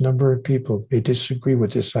largest number of people may disagree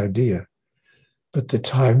with this idea, but the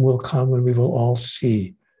time will come when we will all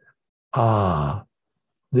see,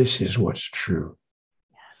 this is what's true.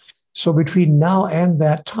 Yes. So between now and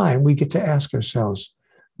that time, we get to ask ourselves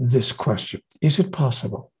this question. Is it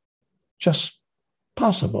possible, just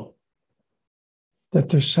possible, that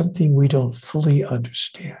there's something we don't fully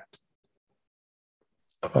understand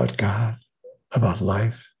about God, about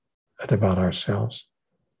life, and about ourselves?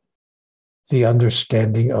 The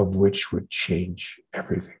understanding of which would change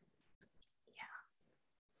everything.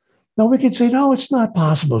 Now we can say, no, it's not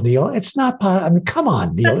possible, Neil. It's not possible. I mean, come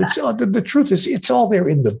on, Neil. It's the truth is, it's all there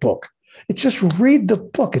in the book. It's just read the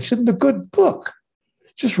book. It's in the good book.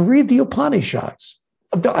 Just read the Upanishads.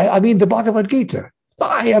 I mean, the Bhagavad Gita.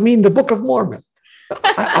 I mean, the Book of Mormon.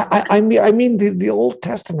 I mean, the Old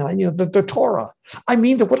Testament. The Torah. I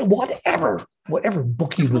mean, whatever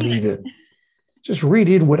book you believe in. Just read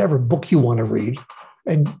in whatever book you want to read,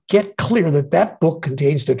 and get clear that that book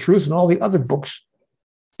contains the truth, and all the other books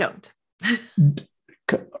don't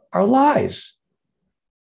are lies.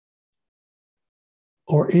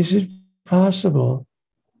 Or is it possible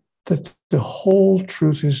that the whole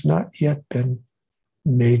truth has not yet been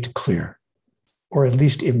made clear, or at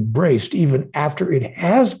least embraced, even after it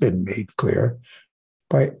has been made clear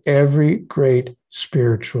by every great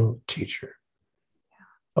spiritual teacher,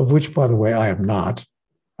 of which, by the way, I am not.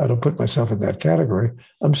 I don't put myself in that category.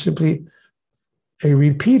 I'm simply a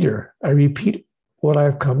repeater. I repeat what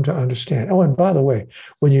I've come to understand. Oh, and by the way,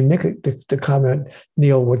 when you make the comment,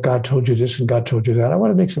 Neil, what God told you this and God told you that, I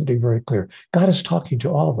want to make something very clear. God is talking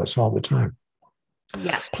to all of us all the time.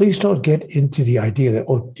 Yeah. Please don't get into the idea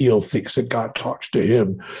that, Neil thinks that God talks to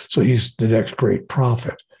him, so he's the next great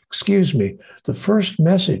prophet. Excuse me. The first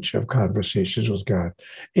message of Conversations with God,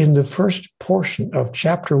 in the first portion of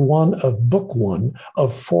chapter 1 of book 1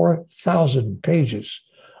 of 4,000 pages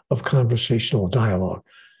of conversational dialogue,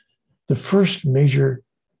 the first major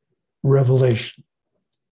revelation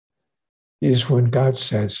is when God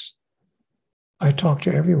says, I talk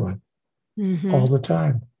to everyone. all the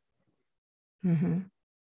time.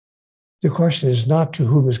 The question is not to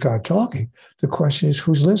whom is God talking. The question is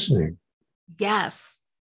who's listening. Yes.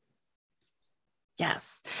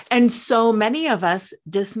 Yes. And so many of us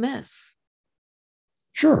dismiss.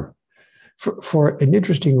 Sure. For an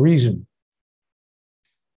interesting reason.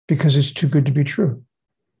 Because it's too good to be true.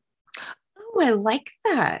 Oh, I like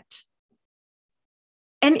that.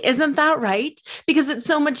 And isn't that right? Because it's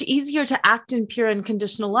so much easier to act in pure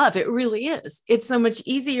unconditional love. It really is. It's so much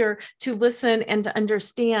easier to listen and to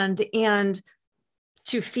understand and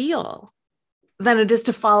to feel than it is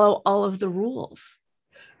to follow all of the rules.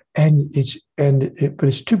 But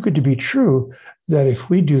it's too good to be true that if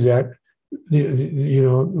we do that,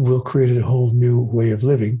 we'll create a whole new way of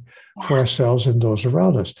living for ourselves and those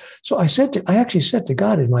around us. So I actually said to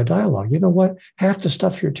God in my dialogue, you know what? Half the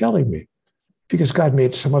stuff you're telling me, because God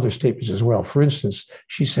made some other statements as well. For instance,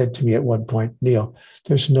 she said to me at one point, Neil,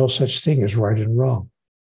 there's no such thing as right and wrong.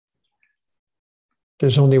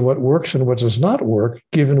 There's only what works and what does not work,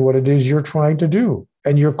 given what it is you're trying to do.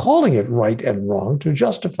 And you're calling it right and wrong to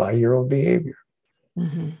justify your own behavior.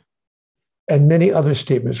 And many other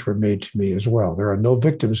statements were made to me as well. There are no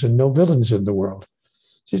victims and no villains in the world.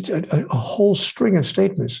 Just a whole string of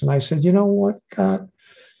statements. And I said, you know what, God?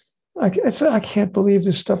 I said, I can't believe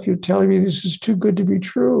this stuff you're telling me. This is too good to be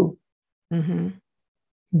true.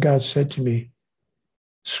 God said to me,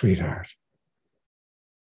 sweetheart,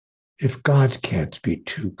 if God can't be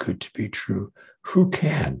too good to be true, who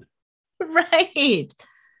can? Right.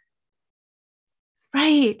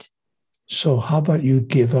 Right. So how about you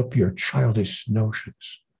give up your childish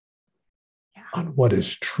notions on what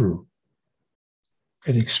is true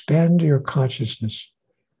and expand your consciousness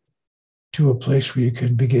to a place where you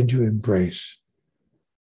can begin to embrace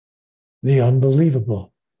the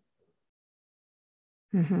unbelievable.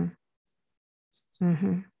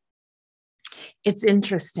 It's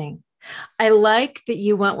interesting. I like that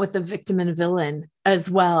you went with the victim and villain as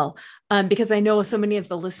well, because I know so many of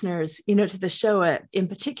the listeners, to the show in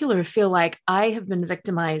particular, feel like I have been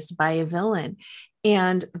victimized by a villain,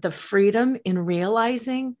 and the freedom in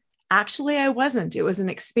realizing, actually, I wasn't. It was an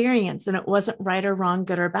experience, and it wasn't right or wrong,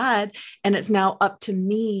 good or bad. And it's now up to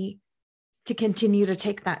me to continue to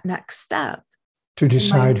take that next step. To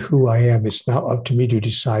decide who I am. It's now up to me to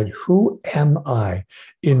decide who am I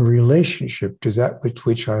in relationship to that with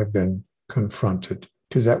which I've been confronted,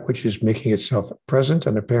 to that which is making itself present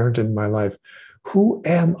and apparent in my life. Who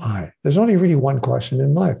am I? There's only really one question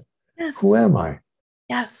in life. Yes. Who am I?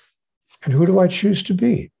 Yes. And who do I choose to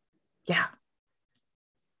be? Yeah.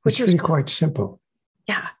 Which is really quite simple.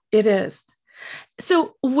 Yeah, it is.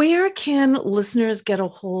 So where can listeners get a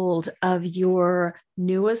hold of your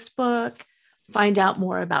newest book, find out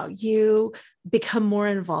more about you, become more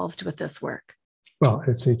involved with this work? Well,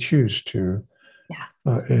 if they choose to,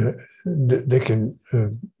 they can.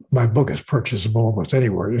 My book is purchasable almost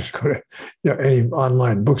anywhere. Just go to any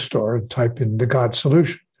online bookstore and type in The God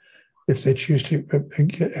Solution. If they choose to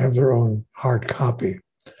have their own hard copy.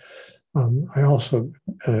 I also,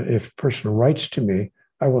 if a person writes to me,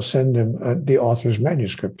 I will send them the author's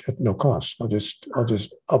manuscript at no cost. I'll just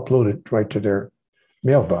upload it right to their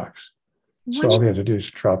mailbox. So all they have to do is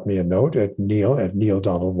drop me a note at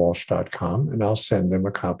neil@neildonaldwalsh.com, and I'll send them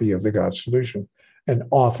a copy of The God Solution, an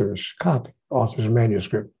author's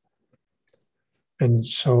manuscript. And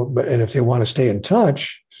so, and if they want to stay in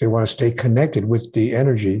touch, if they want to stay connected with the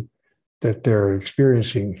energy that they're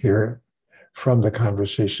experiencing here from the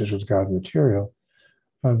Conversations with God material,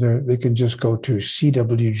 they can just go to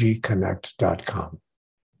cwgconnect.com.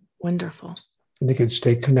 Wonderful. And they can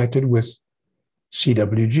stay connected with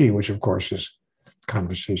CWG, which of course is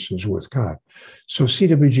Conversations with God. So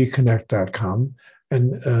cwgconnect.com,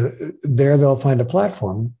 and there they'll find a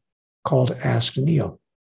platform called Ask Neil.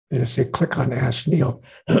 And if they click on Ask Neil,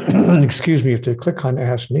 if they click on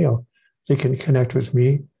Ask Neil, they can connect with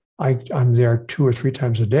me. I'm there 2 or 3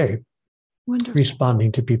 times a day. Wonderful.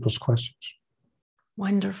 Responding to people's questions.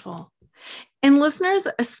 Wonderful. And listeners,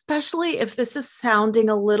 especially if this is sounding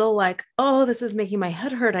a little like, oh, this is making my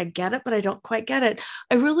head hurt. I get it, but I don't quite get it.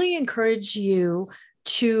 I really encourage you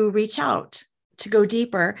to reach out, to go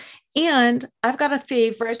deeper. And I've got a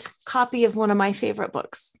favorite copy of one of my favorite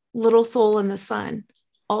books, Little Soul in the Sun,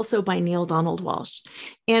 also by Neil Donald Walsh.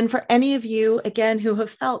 And for any of you, again, who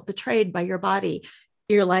have felt betrayed by your body,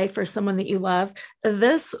 your life, or someone that you love,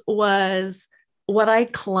 this was what I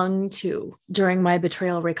clung to during my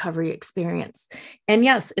betrayal recovery experience. And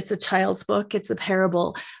yes, it's a child's book, it's a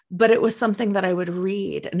parable, but it was something that I would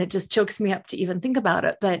read, and it just chokes me up to even think about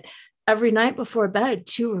it. But every night before bed,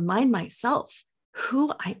 to remind myself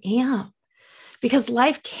who I am, because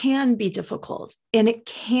life can be difficult and it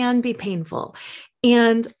can be painful.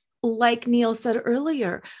 And like Neil said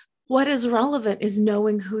earlier, what is relevant is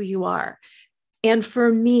knowing who you are. And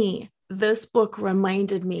for me, this book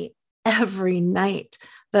reminded me every night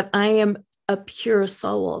that I am a pure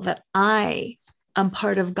soul, that I am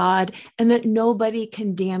part of God, and that nobody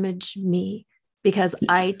can damage me because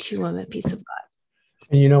I too am a piece of God.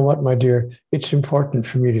 And you know what, my dear, it's important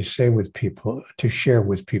for me to say with people, to share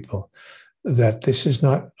with people, that this is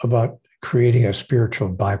not about creating a spiritual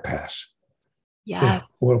bypass.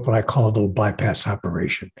 Yes. What I call a little bypass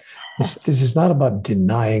operation. This is not about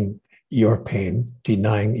denying your pain,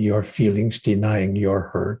 denying your feelings, denying your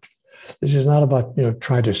hurt. This is not about,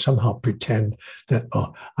 trying to somehow pretend that,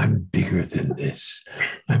 oh, I'm bigger than this.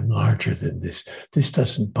 I'm larger than this. This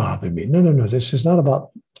doesn't bother me. No. This is not about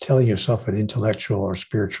telling yourself an intellectual or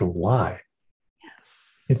spiritual lie.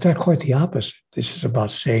 Yes. In fact, quite the opposite. This is about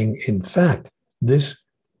saying, in fact, this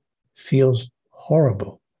feels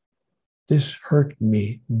horrible. This hurt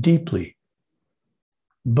me deeply.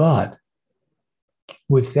 But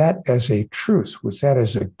with that as a truth, with that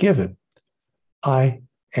as a given, I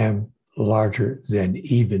am larger than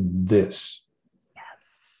even this.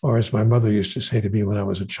 Yes. Or as my mother used to say to me when I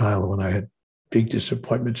was a child, when I had big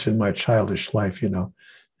disappointments in my childish life, and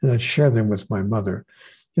I'd share them with my mother.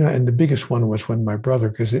 And the biggest one was when my brother,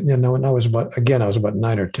 because when I was about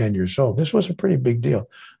 9 or 10 years old. This was a pretty big deal.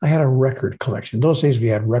 I had a record collection. In those days we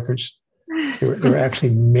had records. They were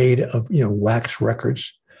actually made of wax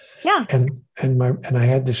records. Yeah. And I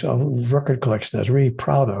had this record collection I was really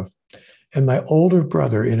proud of. And my older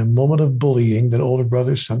brother, in a moment of bullying that older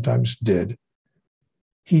brothers sometimes did,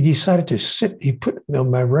 he decided to he put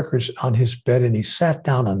my records on his bed and he sat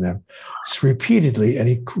down on them repeatedly, and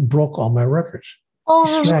he broke all my records.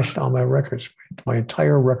 He smashed all my records, my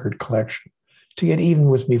entire record collection, to get even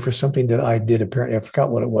with me for something that I did. Apparently, I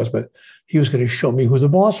forgot what it was, but he was going to show me who the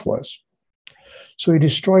boss was. So he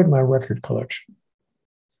destroyed my record collection.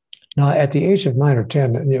 Now, at the age of 9 or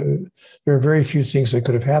 10, there are very few things that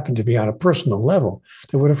could have happened to me on a personal level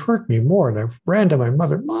that would have hurt me more. And I ran to my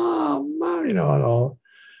mother, Mom, and all.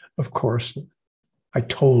 Of course, I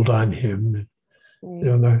told on him,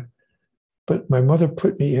 but my mother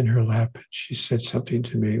put me in her lap and she said something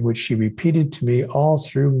to me, which she repeated to me all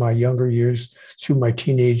through my younger years, through my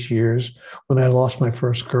teenage years, when I lost my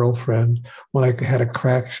first girlfriend, when I had a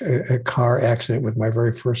car accident with my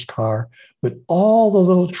very first car, with all the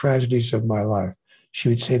little tragedies of my life. She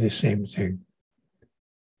would say the same thing.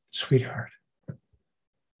 Sweetheart,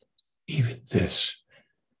 even this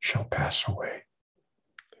shall pass away.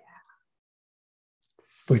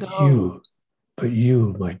 But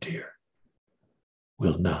you, my dear,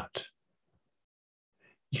 will not.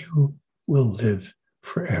 You will live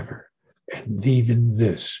forever, and even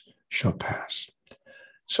this shall pass.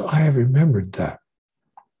 So I have remembered that,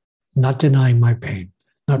 not denying my pain,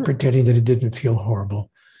 not pretending that it didn't feel horrible,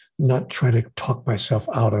 not trying to talk myself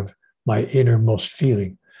out of my innermost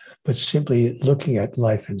feeling, but simply looking at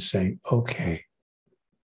life and saying, okay,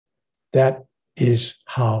 that is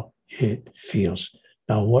how it feels.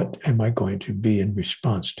 Now, what am I going to be in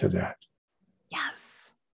response to that?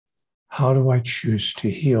 Yes. How do I choose to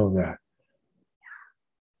heal that?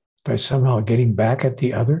 By somehow getting back at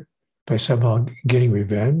the other? By somehow getting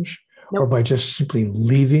revenge? Nope. Or by just simply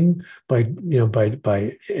leaving, by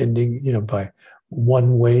ending, by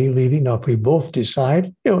one way leaving? Now, if we both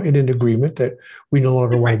decide, in an agreement that we no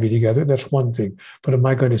longer want to be together, that's one thing. But am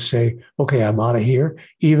I going to say, okay, I'm out of here,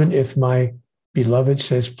 even if my beloved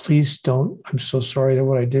says, please don't, I'm so sorry that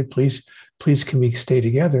what I did, please can we stay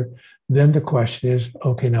together? Then the question is,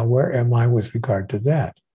 okay, now where am I with regard to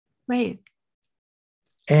that? Right.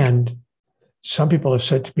 And some people have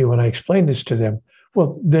said to me when I explain this to them,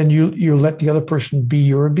 well, then you let the other person be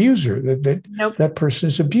your abuser, that person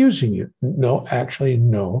is abusing you. No, actually,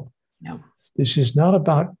 no. No. This is not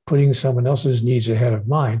about putting someone else's needs ahead of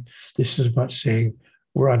mine. This is about saying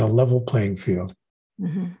we're on a level playing field.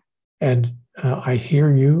 Mm-hmm. And I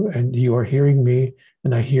hear you and you are hearing me,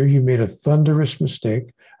 and I hear you made a thunderous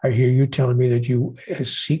mistake. I hear you telling me that you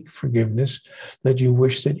seek forgiveness, that you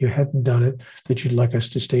wish that you hadn't done it, that you'd like us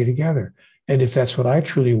to stay together. And if that's what I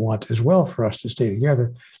truly want as well, for us to stay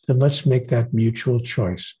together, then let's make that mutual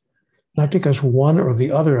choice. Not because one or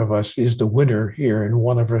the other of us is the winner here and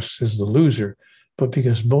one of us is the loser, but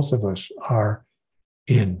because both of us are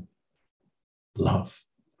in love.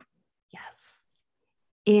 Yes.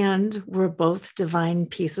 And we're both divine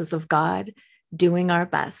pieces of God doing our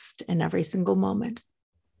best in every single moment.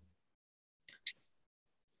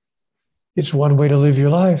 It's one way to live your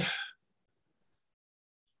life.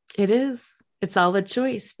 It is. It's all a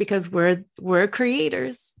choice because we're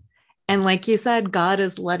creators. And like you said, God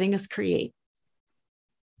is letting us create.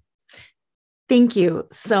 Thank you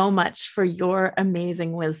so much for your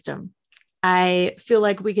amazing wisdom. I feel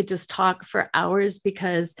like we could just talk for hours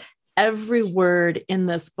because every word in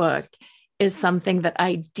this book is something that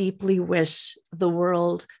I deeply wish the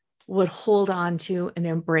world would hold on to and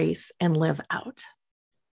embrace and live out.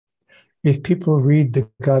 If people read the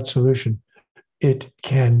God Solution, it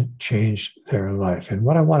can change their life. And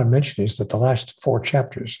what I want to mention is that the last 4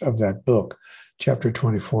 chapters of that book, chapter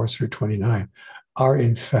 24 through 29, are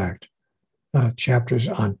in fact chapters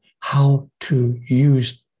on how to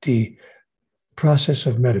use the process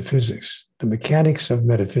of metaphysics, the mechanics of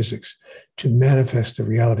metaphysics, to manifest the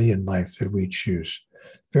reality in life that we choose.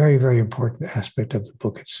 Very, very important aspect of the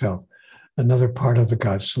book itself. Another part of the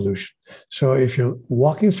God Solution. So if you're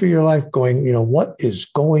walking through your life going, what is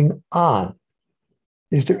going on?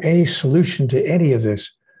 Is there any solution to any of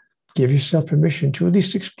this? Give yourself permission to at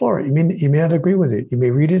least explore it. You may not agree with it. You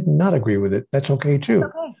may read it and not agree with it. That's okay too.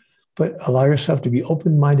 That's okay. But allow yourself to be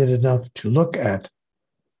open-minded enough to look at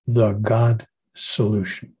the God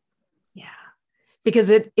Solution. Yeah, because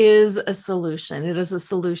it is a solution. It is a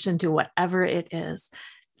solution to whatever it is.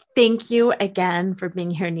 Thank you again for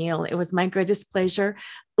being here, Neil. It was my greatest pleasure.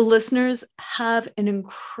 Listeners, have an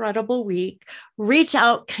incredible week. Reach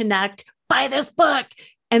out, connect, buy this book,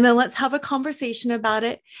 and then let's have a conversation about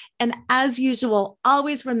it. And as usual,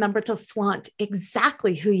 always remember to flaunt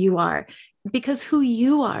exactly who you are, because who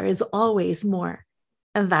you are is always more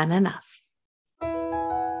than enough.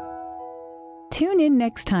 Tune in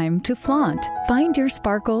next time to Flaunt, Find Your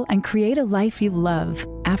Sparkle, and Create a Life You Love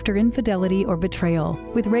After Infidelity or Betrayal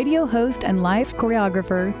with radio host and live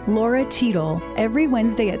choreographer Laura Cheadle every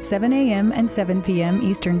Wednesday at 7 a.m. and 7 p.m.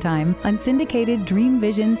 Eastern Time on syndicated Dream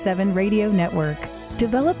Vision 7 radio network.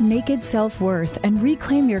 Develop naked self-worth and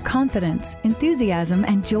reclaim your confidence, enthusiasm,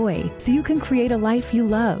 and joy so you can create a life you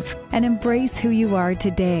love and embrace who you are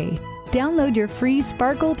today. Download your free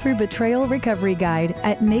Sparkle Through Betrayal Recovery Guide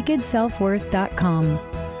at nakedselfworth.com.